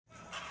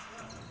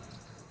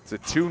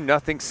It's a 2-0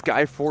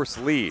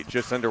 Skyforce lead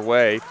just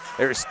underway.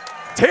 There's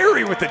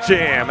Terry with the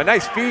jam. A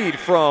nice feed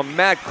from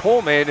Matt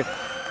Coleman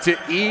to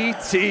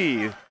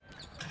E.T.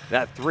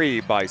 That three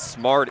by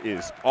Smart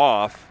is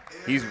off.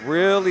 He's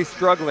really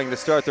struggling to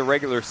start the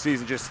regular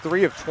season. Just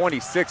 3 of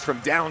 26 from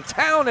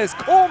downtown as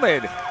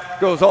Coleman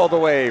goes all the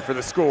way for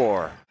the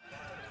score.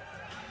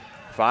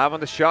 5 on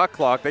the shot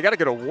clock. They got to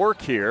get to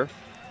work here.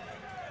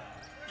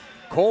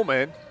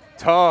 Coleman,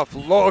 tough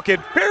look,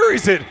 and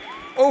buries it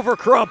over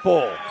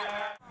Crumple.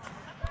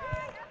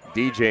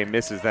 DJ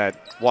misses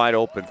that wide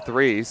open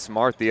three.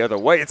 Smart the other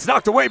way. It's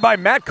knocked away by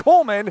Matt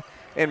Coleman,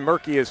 and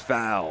Murky is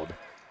fouled.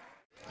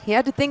 He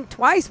had to think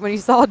twice when he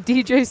saw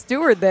DJ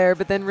Stewart there,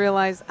 but then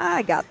realized,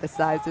 I got the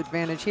size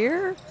advantage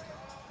here.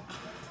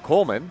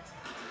 Coleman,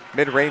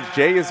 mid-range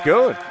J is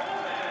good.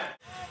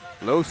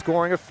 Low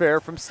scoring affair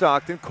from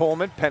Stockton.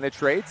 Coleman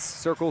penetrates,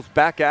 circles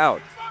back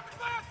out.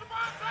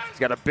 He's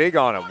got a big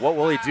on him. What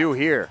will he do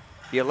here?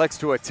 He elects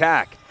to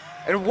attack.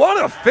 And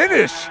what a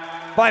finish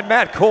by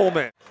Matt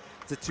Coleman.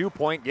 It's a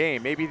 2-point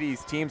game. Maybe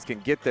these teams can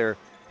get their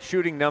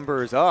shooting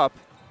numbers up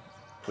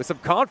with some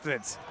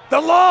confidence.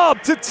 The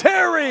lob to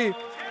Terry.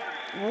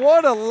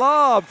 What a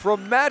lob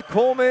from Matt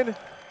Coleman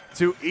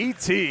to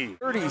E.T.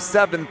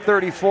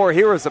 37-34.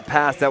 Here was a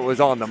pass that was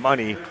on the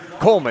money.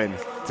 Coleman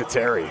to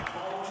Terry.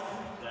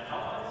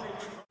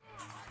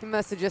 He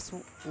must have just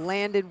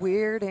landed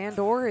weird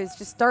and/or is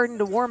just starting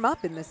to warm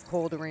up in this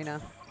cold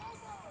arena.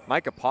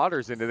 Micah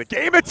Potter's into the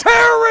game, and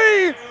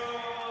Terry!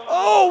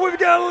 Oh, we've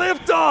got a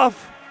liftoff.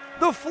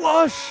 The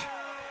flush,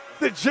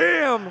 the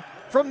jam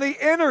from the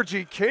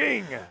Energy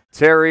King.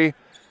 Terry,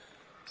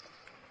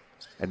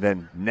 and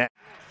then net.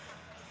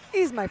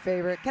 He's my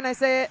favorite. Can I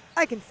say it?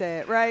 I can say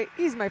it, right?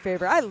 He's my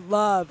favorite. I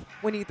love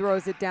when he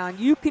throws it down.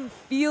 You can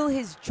feel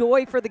his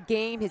joy for the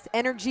game, his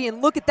energy,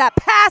 and look at that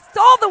pass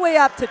all the way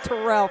up to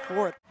Terrell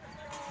Ford.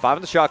 5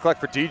 on the shot clock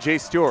for DJ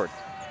Stewart.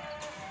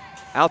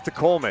 Out to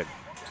Coleman.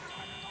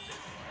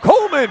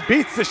 Coleman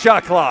beats the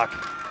shot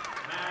clock.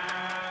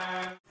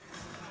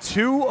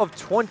 2 of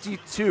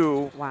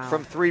 22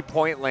 from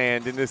three-point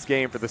land in this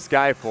game for the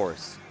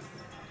Skyforce.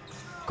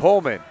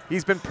 Coleman,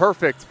 he's been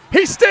perfect.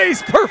 He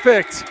stays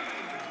perfect.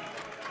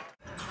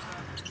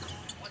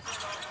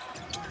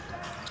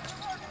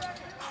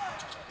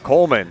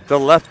 Coleman, the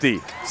lefty,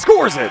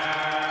 scores it.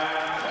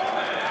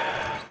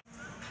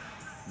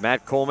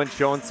 Matt Coleman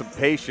showing some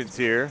patience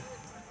here.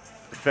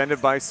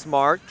 Defended by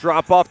Smart,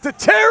 drop off to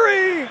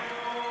Terry.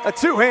 A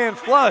two-hand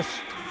flush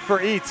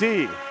for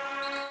E.T.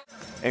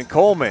 And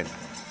Coleman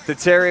to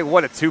Terry,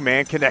 what a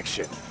two-man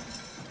connection.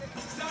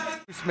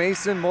 Bruce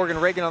Mason, Morgan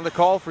Reagan on the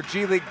call for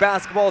G League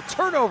basketball.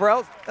 Turnover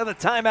out of the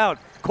timeout.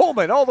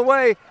 Coleman all the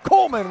way,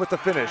 Coleman with the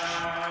finish.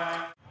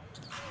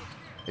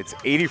 It's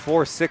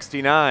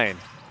 84-69.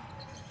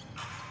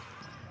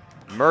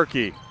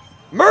 Murky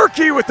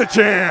with the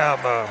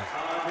jam.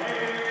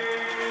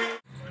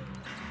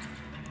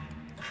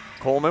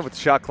 Coleman with the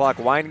shot clock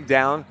winding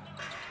down.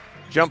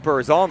 Jumper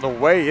is on the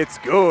way, it's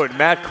good.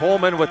 Matt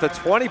Coleman with a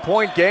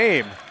 20-point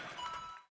game.